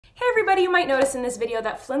Hey everybody, you might notice in this video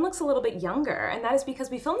that Flynn looks a little bit younger, and that is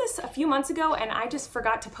because we filmed this a few months ago and I just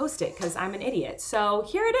forgot to post it because I'm an idiot. So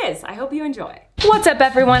here it is. I hope you enjoy. What's up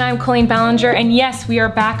everyone, I'm Colleen Ballinger, and yes, we are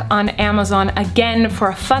back on Amazon again for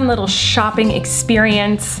a fun little shopping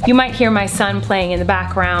experience. You might hear my son playing in the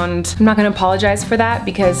background. I'm not gonna apologize for that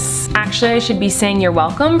because actually I should be saying you're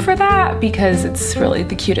welcome for that because it's really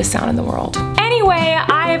the cutest sound in the world. Anyway,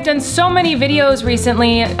 I have done so many videos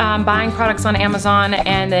recently buying products on Amazon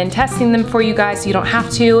and then testing them for you guys so you don't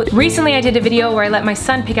have to. Recently I did a video where I let my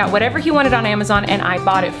son pick out whatever he wanted on Amazon and I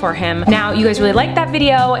bought it for him. Now you guys really liked that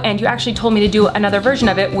video and you actually told me to do another version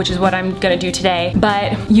of it, which is what I'm gonna do today.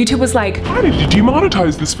 But YouTube was like, I need to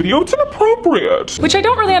demonetize this video, it's inappropriate. Which I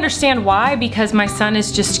don't really understand why, because my son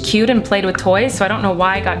is just cute and played with toys, so I don't know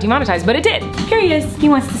why it got demonetized, but it did. Here he is, he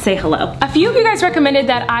wants to say hello. A few of you guys recommended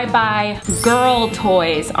that I buy girl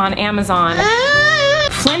toys on Amazon.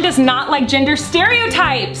 Flynn does not like gender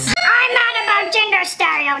stereotypes. I'm not about gender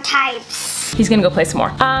stereotypes. He's gonna go play some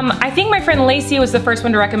more. I think my friend Lacey was the first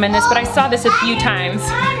one to recommend this, but I saw this a few times.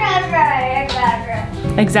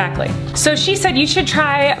 Exactly. So she said you should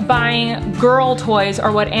try buying girl toys,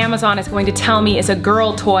 or what Amazon is going to tell me is a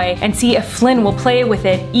girl toy, and see if Flynn will play with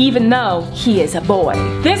it even though he is a boy.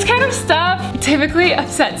 This kind of stuff typically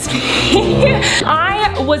upsets me.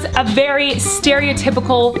 I was a very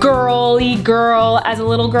stereotypical girly girl as a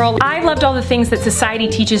little girl. I loved all the things that society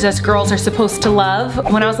teaches us girls are supposed to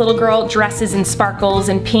love. When I was a little girl, dresses and sparkles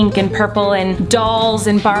and pink and purple and dolls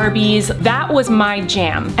and Barbies, that was my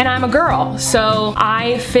jam. And I'm a girl, so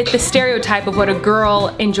I fit the stereotype of what a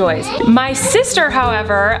girl enjoys. My sister,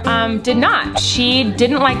 however, did not. She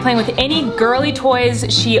didn't like playing with any girly toys.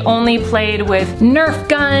 She only played with Nerf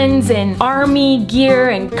guns and army gear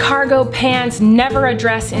and cargo pants, never a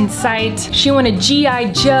dress in sight. She wanted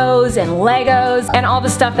G.I. Joes and Legos and all the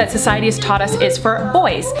stuff that society has taught us is for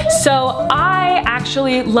boys. So I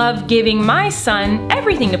actually love giving my son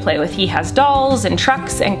everything to play with. He has dolls and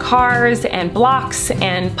trucks and cars and blocks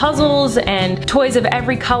and puzzles and toys of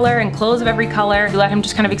every color and clothes of every color. We let him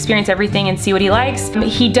just kind of experience everything and see what he likes.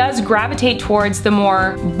 He does gravitate towards the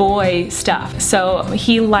more boy stuff. So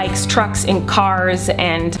he likes trucks and cars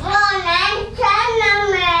and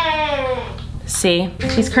see,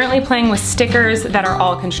 he's currently playing with stickers that are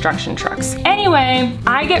all construction trucks. Anyway,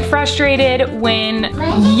 I get frustrated when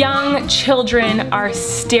young children are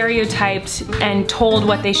stereotyped and told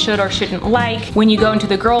what they should or shouldn't like. When you go into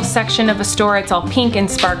the girls section of a store, it's all pink and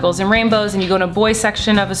sparkles and rainbows, and you go to a boys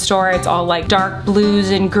section of a store, it's all like dark blues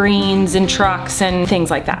and greens and trucks and things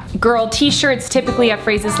like that. Girl t-shirts typically have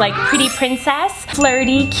phrases like pretty princess,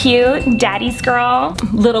 flirty, cute, daddy's girl.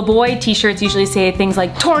 Little boy t-shirts usually say things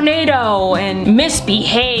like tornado and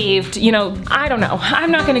misbehaved, you know, I don't know. I'm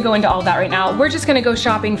not gonna go into all that right now. We're just gonna go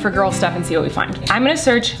shopping for girl stuff and see what we find. I'm gonna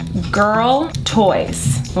search girl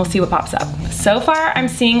toys. We'll see what pops up. So far, I'm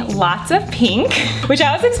seeing lots of pink, which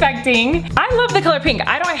I was expecting. I love the color pink.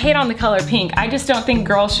 I don't hate on the color pink. I just don't think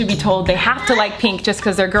girls should be told they have to like pink just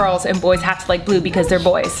because they're girls and boys have to like blue because they're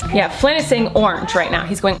boys. Yeah, Flynn is saying orange right now.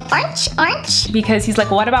 He's going Orange, orange. because he's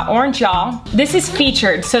like, what about orange, y'all? This is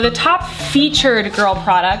featured. So the top featured girl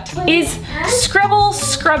product is Scribble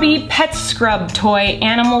Scrubby Pet Scrub Toy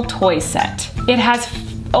Animal Toy Set. It has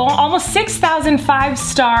almost 6,000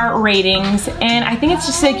 5-star ratings, and I think it's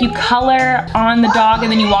just like you color on the dog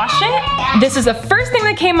and then you wash it. This is the first thing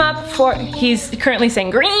that came up for, he's currently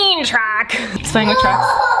saying green truck. He's playing with trucks.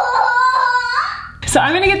 So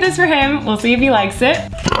I'm gonna get this for him. We'll see if he likes it.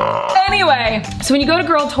 Anyway, so when you go to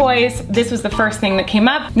girl toys, this was the first thing that came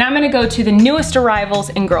up. Now I'm gonna go to the newest arrivals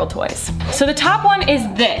in girl toys. So the top one is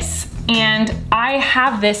this. And I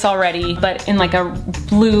have this already, but in like a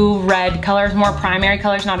blue-red color, more primary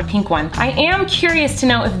colors, not a pink one. I am curious to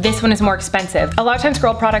know if this one is more expensive. A lot of times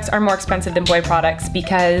girl products are more expensive than boy products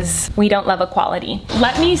because we don't love equality.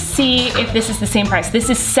 Let me see if this is the same price. This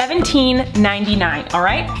is $17.99, all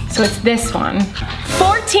right? So it's this one.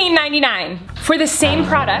 $14.99 for the same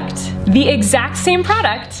product, the exact same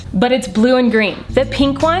product, but it's blue and green. The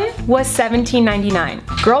pink one was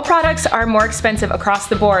 $17.99. Girl products are more expensive across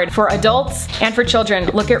the board for adults and for children.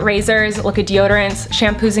 Look at razors, look at deodorants,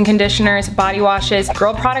 shampoos and conditioners, body washes.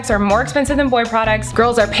 Girl products are more expensive than boy products.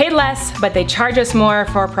 Girls are paid less, but they charge us more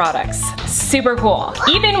for products. Super cool.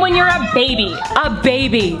 Even when you're a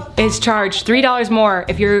baby is charged $3 more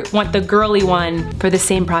if you want the girly one for the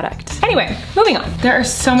same product. Anyway, moving on. There are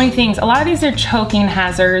so many things. A lot of these are choking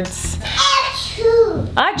hazards.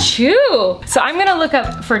 Achoo! So I'm gonna look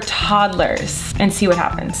up for toddlers and see what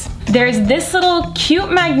happens. There's this little cute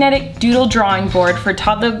magnetic doodle drawing board for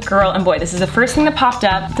toddler girl and boy. This is the first thing that popped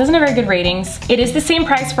up. Doesn't have very good ratings. It is the same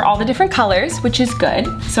price for all the different colors, which is good.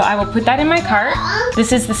 So I will put that in my cart.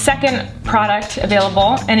 This is the second product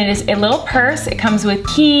available, and it is a little purse. It comes with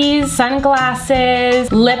keys, sunglasses,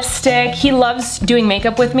 lipstick. He loves doing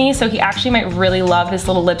makeup with me, so he actually might really love this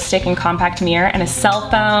little lipstick and compact mirror, and a cell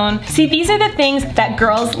phone. See, these are the things that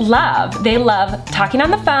girls love. They love talking on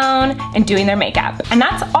the phone and doing their makeup. And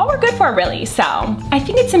that's all we're good for, really. So I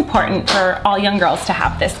think it's important for all young girls to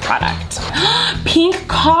have this product. Pink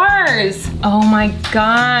cars. Oh my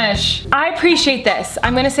gosh. I appreciate this.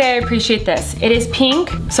 I'm gonna say I appreciate this. It is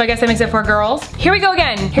pink, so I guess that makes it for girls. Here we go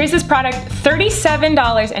again. Here's this product,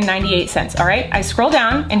 $37.98, all right? I scroll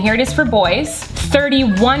down, and here it is for boys,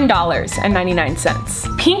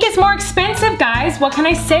 $31.99. Pink is more expensive, guys. What can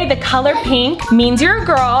I say? The color pink means you're a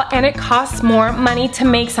girl, and it costs more money to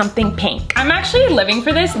make something pink. I'm actually living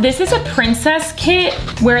for this. This is a princess kit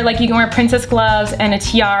where like you can wear princess gloves and a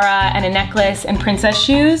tiara and a necklace and princess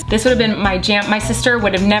shoes. This would have been my jam. My sister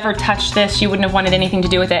would have never touched this. She wouldn't have wanted anything to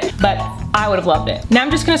do with it, but I would have loved it. Now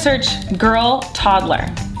I'm just gonna search girl toddler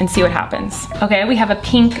and see what happens. Okay, we have a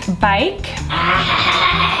pink bike.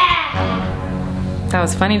 That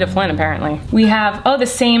was funny to Flynn, apparently. We have, oh, the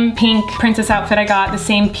same pink princess outfit I got, the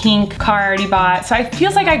same pink car I already bought. So it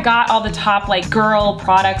feels like I got all the top like girl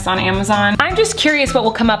products on Amazon. I'm just curious what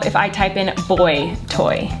will come up if I type in boy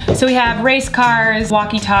toy. So we have race cars,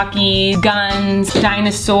 walkie-talkie, guns,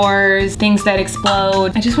 dinosaurs, things that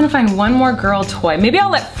explode. I just wanna find one more girl toy. Maybe I'll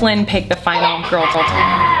let Flynn pick the final girl toy.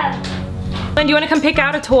 Flynn, do you wanna come pick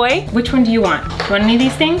out a toy? Which one do you want? Do you want any of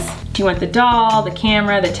these things? Do you want the doll, the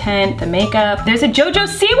camera, the tent, the makeup? There's a JoJo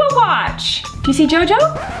Siwa watch. Do you see JoJo?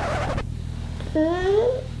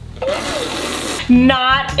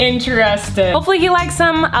 Not interested. Hopefully he likes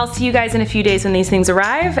them. I'll see you guys in a few days when these things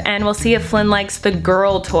arrive, and we'll see if Flynn likes the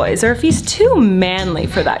girl toys or if he's too manly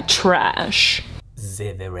for that trash.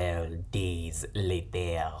 Several days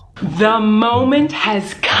later. The moment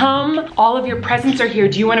has come. All of your presents are here.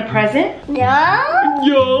 Do you want a present? No. Yeah.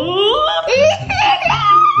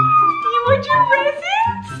 You want your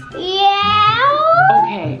presents? Yeah.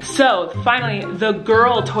 Okay, so finally the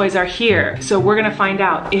girl toys are here. So we're gonna find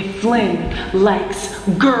out if Flynn likes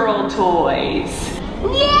girl toys.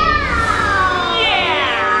 Yeah.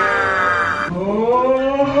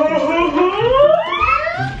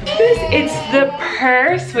 It's the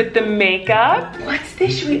purse with the makeup. What's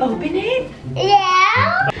this? Should we open it?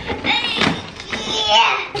 Yeah.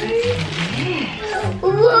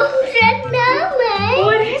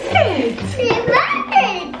 What is it?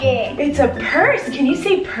 It's a purse. Can you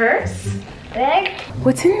say purse?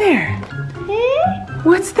 What's in there?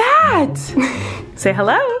 What's that? Say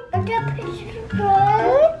hello.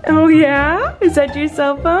 Oh yeah? Is that your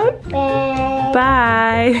cell phone?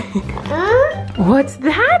 Bye. What's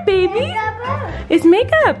that, baby? It's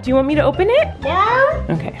makeup. Do you want me to open it? No.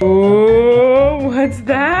 Okay. Oh, what's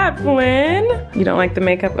that, Flynn? You don't like the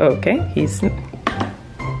makeup? Okay, he's...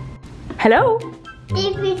 Hello?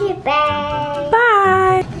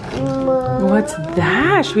 Bye. What's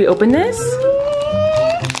that? Should we open this?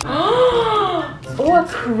 Oh, a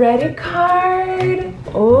credit card.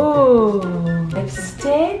 Oh,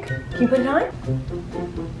 lipstick. Can you put it on?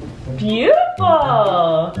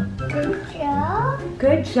 Beautiful. Good job.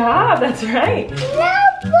 Good job, that's right. No.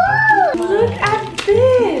 Look at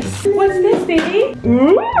this. What's this, baby?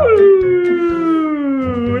 Ooh,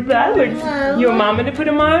 that looks... You want Mama to put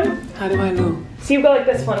them on? How do I move? So you go like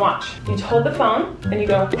this one, watch. You hold the phone and you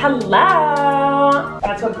go, hello.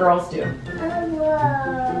 That's what girls do.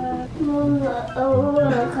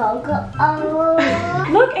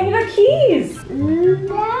 Look, and you got keys.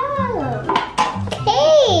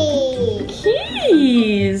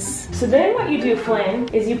 Keys. So then what you do, Flynn,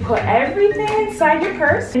 is you put everything inside your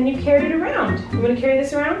purse and you carry it around. You want to carry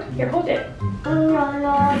this around? Here, hold it. No,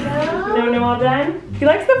 all done? He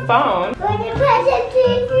likes the phone.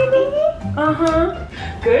 Uh-huh.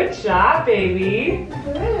 Good job, baby.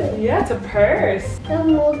 Yeah, it's a purse.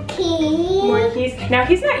 More keys. More keys. Now,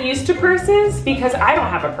 he's not used to purses because I don't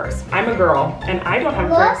have a purse. I'm a girl and I don't have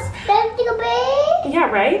a purse. Yeah,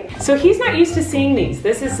 right? So he's not used to seeing these.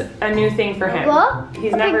 This is a new thing for him.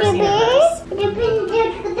 He's never seen a purse.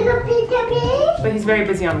 But he's very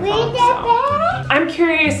busy on the phone, so. I'm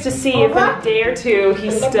curious to see if in a day or two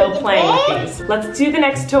he's still playing with these. Let's do the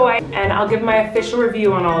next toy and I'll give my official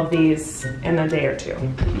review on all of these in a day or two.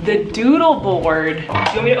 The doodle board. Do you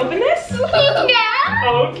want me to open this? No.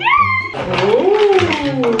 Okay.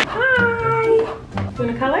 Ooh. Hi. Do you want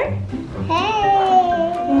a color? Hey.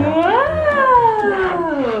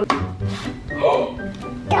 Wow.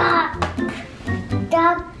 Dot.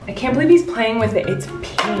 playing with it. It's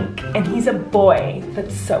pink, and he's a boy.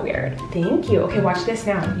 That's so weird. Thank you. Okay, watch this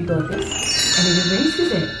now. You go like this, and he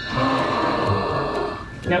erases it.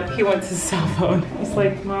 Nope, he wants his cell phone. He's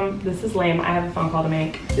like, Mom, this is lame. I have a phone call to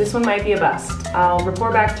make. This one might be a bust. I'll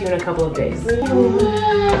report back to you in a couple of days.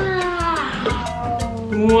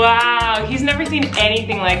 Wow, he's never seen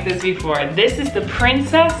anything like this before. This is the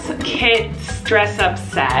Princess Kids dress-up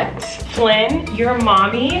set. Flynn, your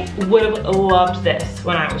mommy would have loved this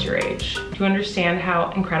when I was your age. Do you understand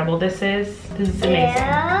how incredible this is? This is amazing.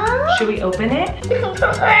 Yeah. Should we open it?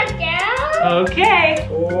 Yeah. Okay.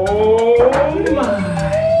 Oh my.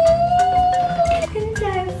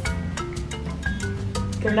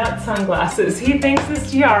 They're not sunglasses. He thinks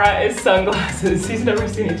this tiara is sunglasses. He's never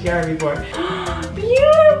seen a tiara before.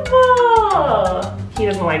 Beautiful! He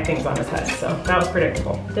doesn't like things on his head, so that was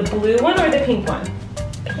predictable. The blue one or the pink one?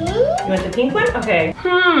 Pink? You want the pink one? Okay.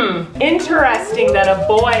 Interesting that a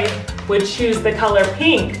boy would choose the color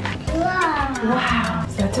pink. Wow. Wow.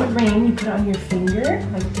 So that's a ring you put on your finger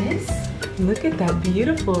like this. Look at that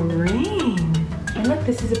beautiful ring. And look,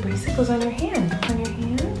 this is a bracelet goes on your hand. On your hand.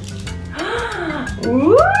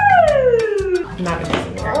 Woo! Not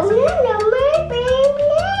amazing. My baby.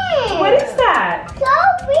 What is that? So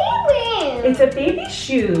baby. It's a baby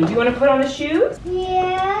shoe. Do you want to put on the shoes?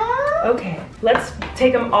 Yeah. Okay, let's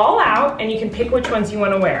take them all out and you can pick which ones you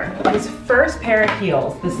want to wear. This first pair of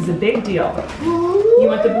heels, this is a big deal. You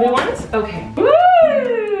want the blue ones? Okay. Woo!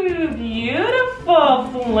 Beautiful,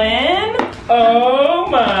 Flynn. Oh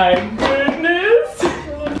my goodness.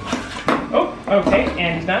 Oh, okay,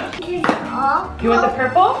 and he's done. You want the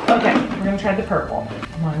purple? Okay, we're gonna try the purple.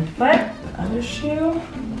 One foot, other shoe.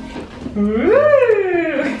 Ooh!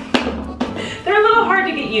 They're a little hard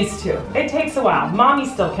to get used to. It takes a while. Mommy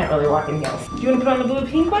still can't really walk in heels. Do you want to put on the blue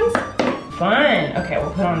pink ones? Fun. Okay,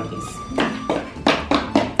 we'll put on these.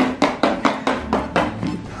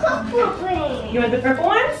 Purple thing. You want the purple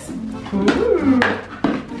ones? Ooh.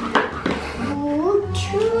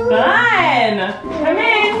 Fun. Come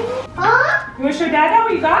in. Huh? You want to show Dad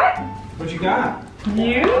what you got? What you got?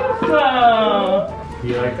 Beautiful.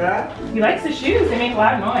 You like that? He likes the shoes. They make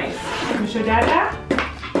loud noise. Can you show Dad that?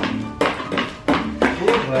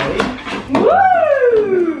 Cool, buddy.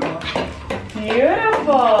 Woo!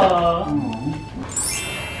 Beautiful.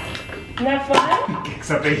 Isn't that fun?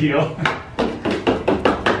 Except the heel.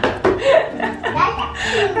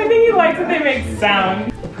 I think he likes that they make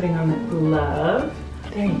sound. We're putting on the glove.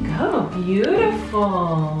 There you go.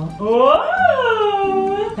 Beautiful.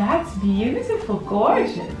 Whoa! That's beautiful.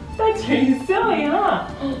 Gorgeous. That's pretty silly, huh?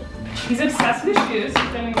 He's obsessed with his shoes.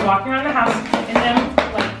 He's been walking around the house in them for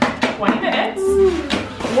like 20 minutes.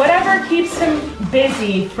 Whatever keeps him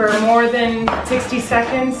busy for more than 60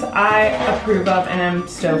 seconds, I approve of and I'm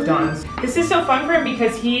stoked on. This is so fun for him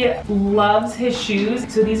because he loves his shoes.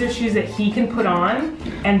 So these are shoes that he can put on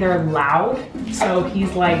and they're loud. So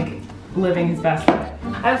he's like living his best life.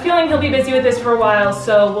 I have a feeling he'll be busy with this for a while,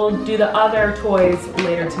 so we'll do the other toys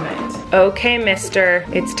later tonight. Okay, mister,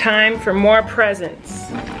 it's time for more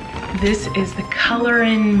presents. This is the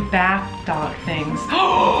coloring bath dog things.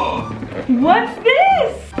 What's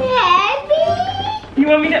this? Baby. You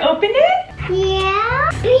want me to open it?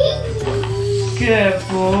 Yeah. Good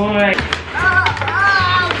boy.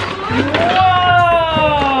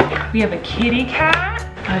 Whoa! We have a kitty cat,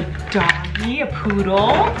 a doggy, a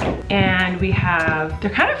poodle, and we have, they're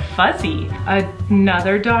kind of fuzzy,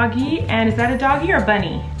 another doggy, and is that a doggy or a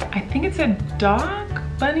bunny? I think it's a dog,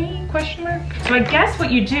 bunny, question mark? So I guess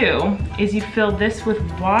what you do is you fill this with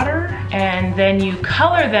water and then you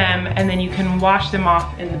color them and then you can wash them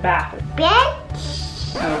off in the bath.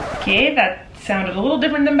 Okay, that sounded a little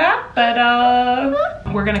different than that, but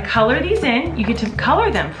we're gonna color these in. You get to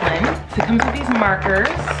color them, Flynn. So it comes with these markers.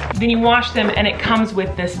 Then you wash them and it comes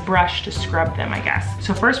with this brush to scrub them, I guess.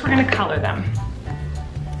 So first we're gonna color them.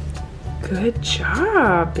 Good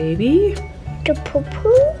job, baby. The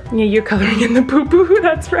poo-poo? Yeah, you're coloring in the poo-poo,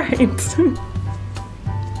 that's right.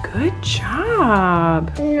 Good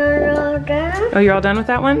job. Oh, you're all done with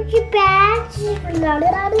that one?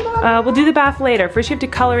 We'll do the bath later. First you have to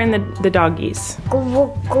color in the doggies.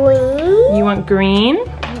 Green? You want green?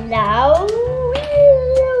 No.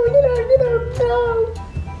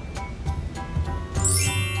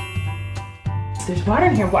 There's water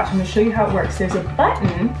in here. Watch, I'm gonna show you how it works. There's a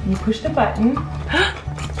button. You push the button,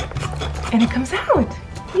 and it comes out.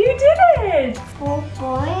 You did it. You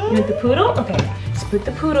want the poodle? Okay, let's put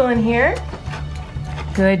the poodle in here.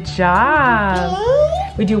 Good job.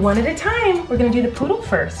 We do one at a time. We're gonna do the poodle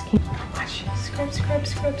first. Watch, scrub, scrub,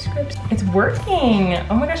 scrub, scrub. It's working.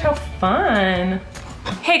 Oh my gosh, how fun.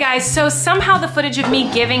 Hey guys, so somehow the footage of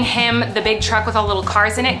me giving him the big truck with all little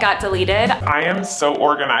cars in it got deleted. I am so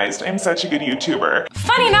organized. I'm such a good YouTuber.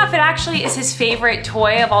 Funny enough, it actually is his favorite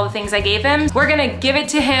toy of all the things I gave him. We're gonna give it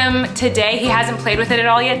to him today. He hasn't played with it at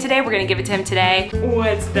all yet today. We're gonna give it to him today.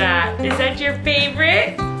 What's that? Is that your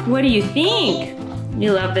favorite? What do you think?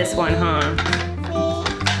 You love this one, huh?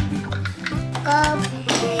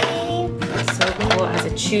 So cool. It has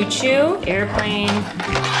a choo-choo, airplane,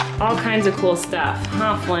 all kinds of cool stuff.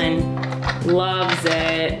 Huh, Flynn? Loves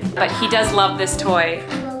it. But he does love this toy,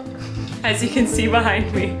 as you can see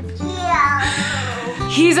behind me.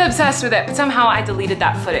 He's obsessed with it, but somehow I deleted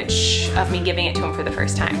that footage of me giving it to him for the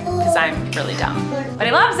first time, because I'm really dumb. But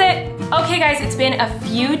he loves it. Okay guys, it's been a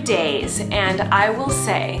few days, and I will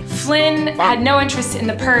say, Flynn had no interest in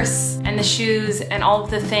the purse and the shoes and all of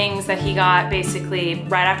the things that he got basically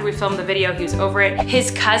right after we filmed the video. He was over it.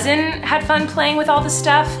 His cousin had fun playing with all the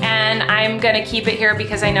stuff, and I'm gonna keep it here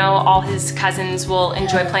because I know all his cousins will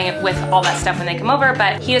enjoy playing it with all that stuff when they come over,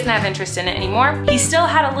 but he doesn't have interest in it anymore. He still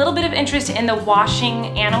had a little bit of interest in the washing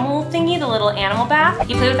animal thingy, the little animal bath.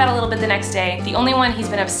 He played with that a little bit the next day. The only one he's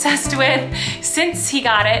been obsessed with since he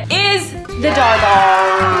got it is the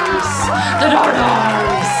Dardos. The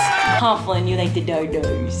Dardos. Flynn, you like the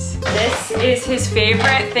Dardos. This is his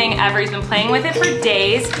favorite thing ever. He's been playing with it for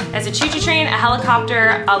days. It has a choo-choo train, a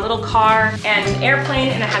helicopter, a little car, and an airplane,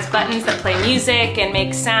 and it has buttons that play music and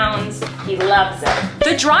make sounds. He loves it.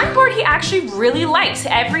 The drawing board he actually really likes.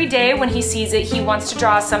 Every day when he sees it, he wants to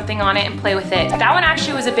draw something on it and play with it. That one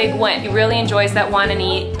actually was a big win. He really enjoys that one, and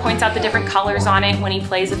he points out the different colors on it when he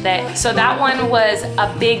plays with it. So that one was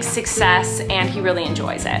a big success, and he really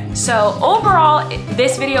enjoys it. So overall,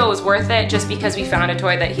 this video was worth it just because we found a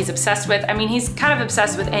toy that he's obsessed with. I mean, he's kind of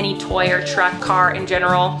obsessed with any toy or truck, car in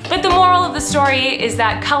general. But the moral of the story is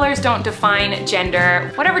that colors don't define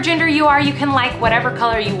gender. Whatever gender you are, you can like whatever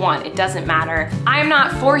color you want. It doesn't matter. I'm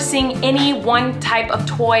not forcing any one type of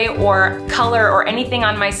toy or color or anything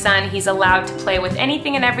on my son. He's allowed to play with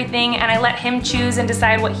anything and everything, and I let him choose and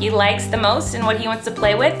decide what he likes the most and what he wants to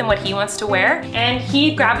play with and what he wants to wear. And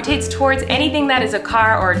he gravitates towards anything that is a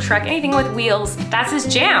car or a truck, anything with wheels. That's his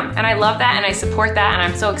jam, and I love that and I support that, and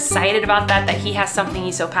I'm so excited about that he has something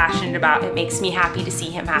he's so passionate about. It makes me happy to see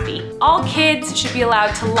him happy. All kids should be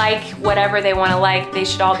allowed to like whatever they want to like. They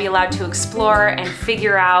should all be allowed to explore and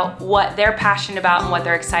figure out what they're passionate about and what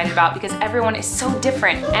they're excited about, because everyone is so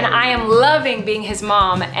different. And I am loving being his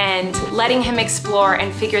mom and letting him explore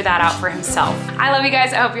and figure that out for himself. I love you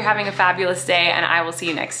guys. I hope you're having a fabulous day, and I will see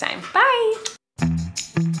you next time. Bye.